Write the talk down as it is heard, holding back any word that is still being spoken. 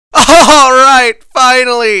Alright,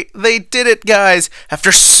 finally! They did it, guys!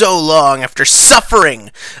 After so long, after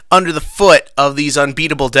suffering under the foot of these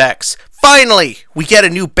unbeatable decks, finally, we get a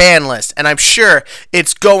new ban list, and I'm sure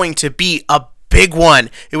it's going to be a big one.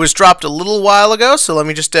 It was dropped a little while ago, so let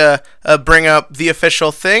me just bring up the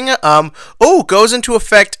official thing. Goes into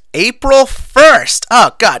effect April 1st.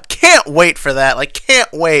 Oh, God, can't wait for that. Like,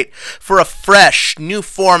 can't wait for a fresh, new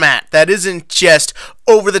format that isn't just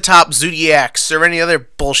over-the-top Zoodiacs or any other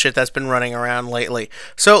bullshit that's been running around lately.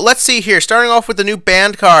 So, let's see here. Starting off with the new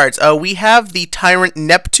banned cards, we have the Tyrant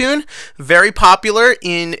Neptune, very popular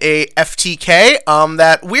in a FTK,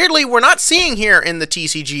 that, weirdly, we're not seeing here in the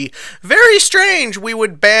TCG. Very strange we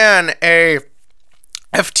would ban a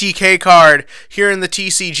FTK card here in the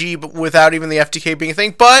TCG, but without even the FTK being a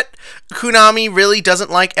thing. But Konami really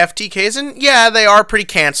doesn't like FTKs, and yeah, they are pretty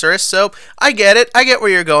cancerous, so I get it. I get where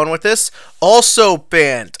you're going with this. Also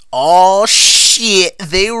banned. Oh, shit.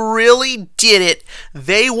 They really did it.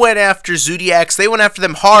 They went after Zoodiacs. They went after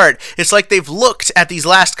them hard. It's like they've looked at these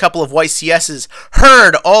last couple of YCSs,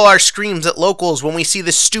 heard all our screams at locals when we see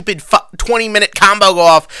this stupid 20-minute combo go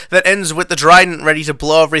off that ends with the Trident ready to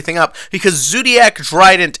blow everything up, because Zoodiac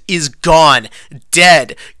Trident is gone.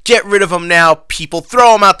 Dead. Get rid of him now, people.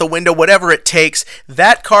 Throw him out the window, whatever it takes.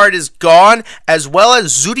 That card is gone, as well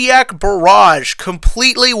as Zoodiac Barrage.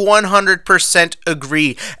 Completely 100%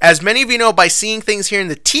 agree. As many of you know by seeing things here in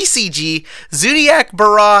the TCG, Zoodiac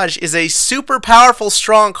Barrage is a super powerful,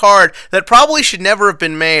 strong card that probably should never have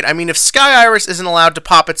been made. I mean, if Sky Iris isn't allowed to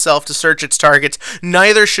pop itself to search its targets,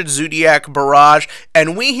 neither should Zoodiac Barrage,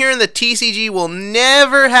 and we here in the TCG will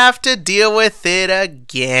never have to deal with it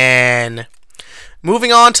again.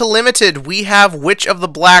 Moving on to Limited, we have Witch of the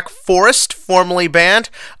Black Forest, formerly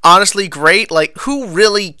banned. Honestly, great. Like, who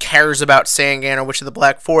really cares about Sangan or Witch of the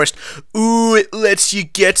Black Forest? Ooh, it lets you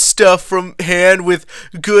get stuff from hand with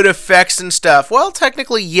good effects and stuff. Well,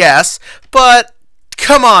 technically, yes, but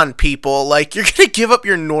come on, people. Like, you're going to give up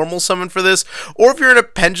your normal summon for this? Or if you're in a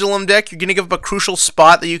Pendulum deck, you're going to give up a crucial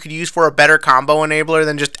spot that you could use for a better combo enabler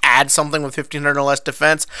than just add something with 1500 or less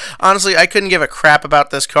defense? Honestly, I couldn't give a crap about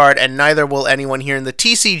this card, and neither will anyone here in the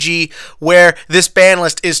TCG, where this ban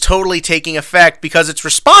list is totally taking effect because it's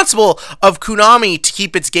responsible of Konami to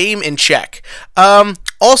keep its game in check.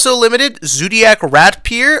 Also limited, Zoodiac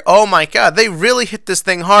Ratpier. Oh my god, they really hit this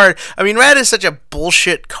thing hard. I mean, Rat is such a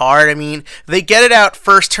bullshit card. I mean, they get it out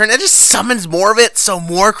first turn, it just summons more of it, so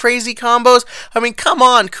more crazy combos. I mean, come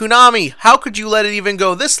on, Konami, how could you let it even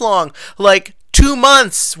go this long? Like, 2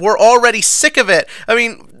 months, we're already sick of it. I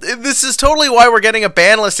mean, this is totally why we're getting a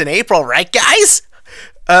ban list in April, right, guys?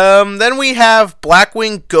 Then we have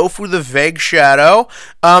Blackwing Gofu the Vague Shadow.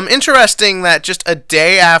 Interesting that just a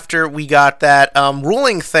day after we got that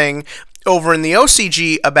ruling thing over in the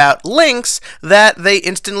OCG about links, that they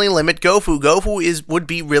instantly limit Gofu. Gofu would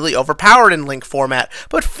be really overpowered in link format.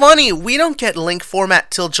 But funny, we don't get link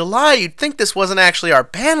format till July. You'd think this wasn't actually our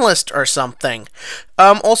ban list or something.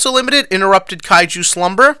 Also limited, Interrupted Kaiju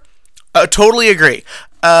Slumber. Totally agree.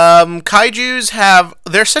 Kaijus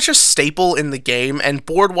they're such a staple in the game, and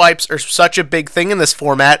board wipes are such a big thing in this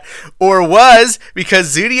format, or was,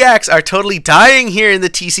 because Zoodiacs are totally dying here in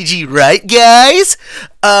the TCG, right, guys?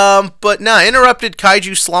 But nah, Interrupted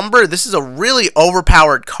Kaiju Slumber, this is a really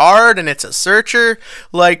overpowered card, and it's a searcher.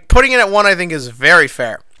 Like, putting it at 1, I think, is very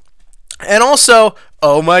fair. And also,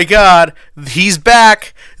 oh my god, he's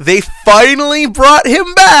back. They finally brought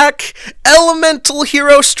him back. Elemental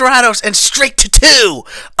Hero Stratos, and straight to 2.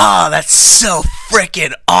 Ah, that's so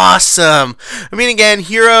freaking awesome. I mean, again,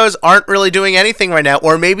 heroes aren't really doing anything right now,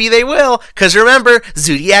 or maybe they will, because remember,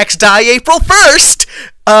 Zoodiacs die April 1st.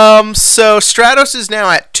 So Stratos is now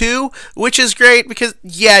at 2, which is great because,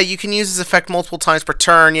 yeah, you can use his effect multiple times per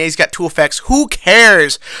turn. Yeah, he's got 2 effects. Who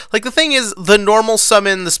cares? Like, the thing is, the normal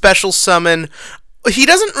summon, the special summon, he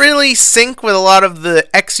doesn't really sync with a lot of the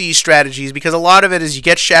XE strategies, because a lot of it is you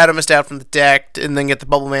get Shadow Mist out from the deck and then get the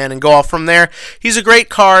Bubble Man and go off from there. He's a great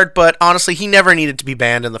card, but honestly, he never needed to be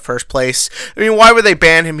banned in the first place. I mean, why would they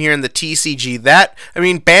ban him here in the TCG? I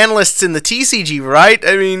mean, ban lists in the TCG, right?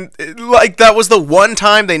 I mean, like, that was the one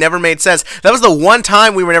time they never made sense. That was the one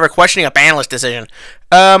time we were never questioning a ban list decision.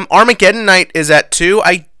 Armageddon Knight is at 2.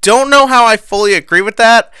 I don't know how I fully agree with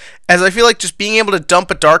that, as I feel like just being able to dump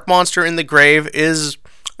a dark monster in the grave is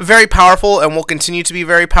very powerful and will continue to be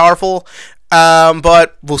very powerful,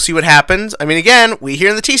 but we'll see what happens. I mean, again, we here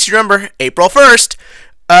in the TC, remember, April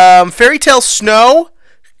 1st. Fairy Tale Snow,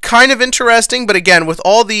 kind of interesting, but again, with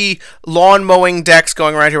all the lawn mowing decks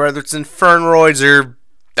going around here, whether it's Infernoids or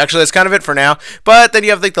Actually, that's kind of it for now. But then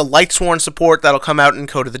you have like the Lightsworn support that'll come out in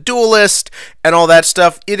Code of the Duelist and all that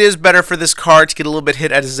stuff. It is better for this card to get a little bit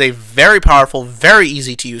hit, as it is a very powerful, very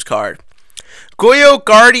easy to use card. Yugioh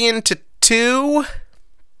Guardian to 2.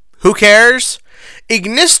 Who cares?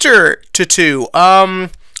 Ignister to 2.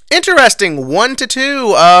 Interesting. 1 to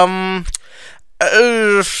 2.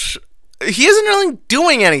 He isn't really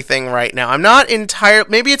doing anything right now. I'm not entirely...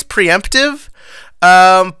 Maybe it's preemptive.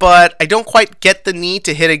 But I don't quite get the need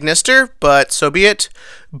to hit Ignister, but so be it.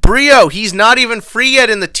 Brio, he's not even free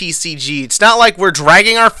yet in the TCG. It's not like we're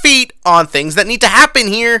dragging our feet on things that need to happen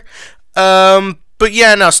here. But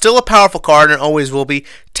yeah, no, still a powerful card and always will be.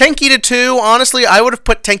 Tenki to 2, honestly, I would have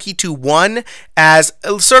put Tenki to 1 as,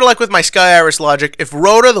 sort of like with my Sky Iris logic, if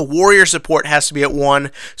Rhoda, the warrior support, has to be at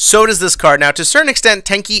 1, so does this card. Now, to a certain extent,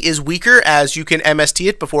 Tenki is weaker as you can MST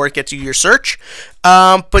it before it gets you your search.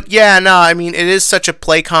 But yeah, no, I mean, it is such a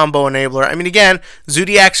play combo enabler. I mean, again,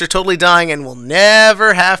 Zoodiacs are totally dying and we'll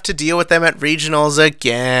never have to deal with them at regionals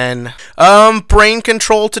again. Brain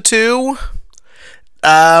Control to 2.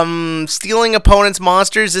 Stealing opponents'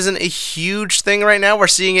 monsters isn't a huge thing right now. We're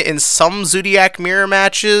seeing it in some Zoodiac mirror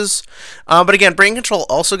matches. But again, Brain Control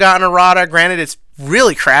also got an errata. Granted, it's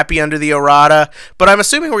really crappy under the errata, but I'm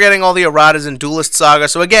assuming we're getting all the erratas in Duelist Saga.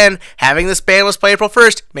 So again, having this ban was play April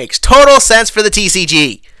 1st makes total sense for the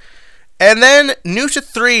TCG. And then, new to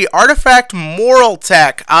 3, Artifact Moral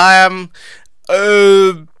Tech. I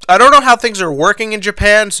don't know how things are working in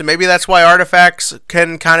Japan, so maybe that's why artifacts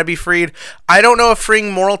can kind of be freed. I don't know if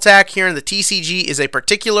freeing Moral Tech here in the TCG is a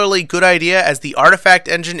particularly good idea, as the artifact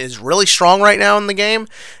engine is really strong right now in the game,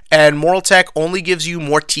 and Moral Tech only gives you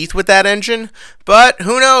more teeth with that engine. But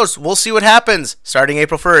who knows? We'll see what happens starting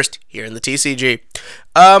April 1st here in the TCG.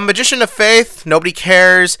 Magician of Faith, nobody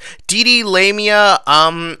cares. DD Lamia,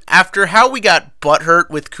 after how we got butthurt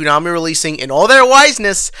with Konami releasing In All Their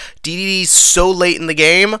Wiseness DDD so late in the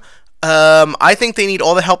game, I think they need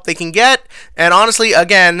all the help they can get. And honestly,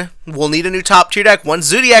 again, we'll need a new top tier deck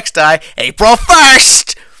once Zoodiacs die April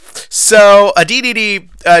 1st! So,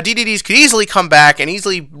 DDDs could easily come back and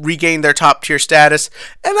easily regain their top tier status,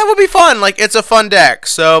 and that would be fun. Like, it's a fun deck.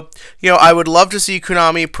 So, you know, I would love to see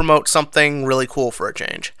Konami promote something really cool for a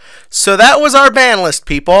change. So that was our ban list,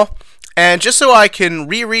 people. And just so I can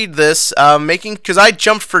reread this, because I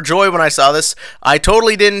jumped for joy when I saw this, I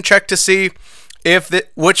totally didn't check to see if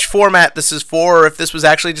which format this is for, or if this was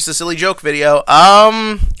actually just a silly joke video.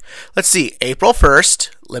 Let's see. April 1st,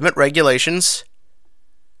 limit regulations.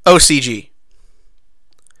 OCG.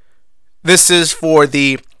 This is for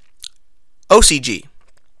the OCG.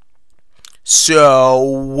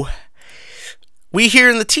 So, we here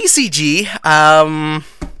in the TCG,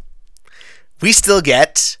 we still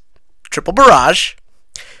get Triple Barrage,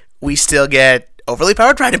 we still get Overly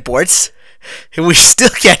Powered Trident boards, and we still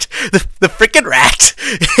get the frickin' rat.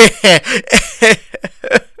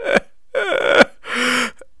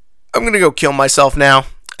 I'm gonna go kill myself now.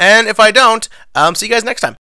 And if I don't, see you guys next time.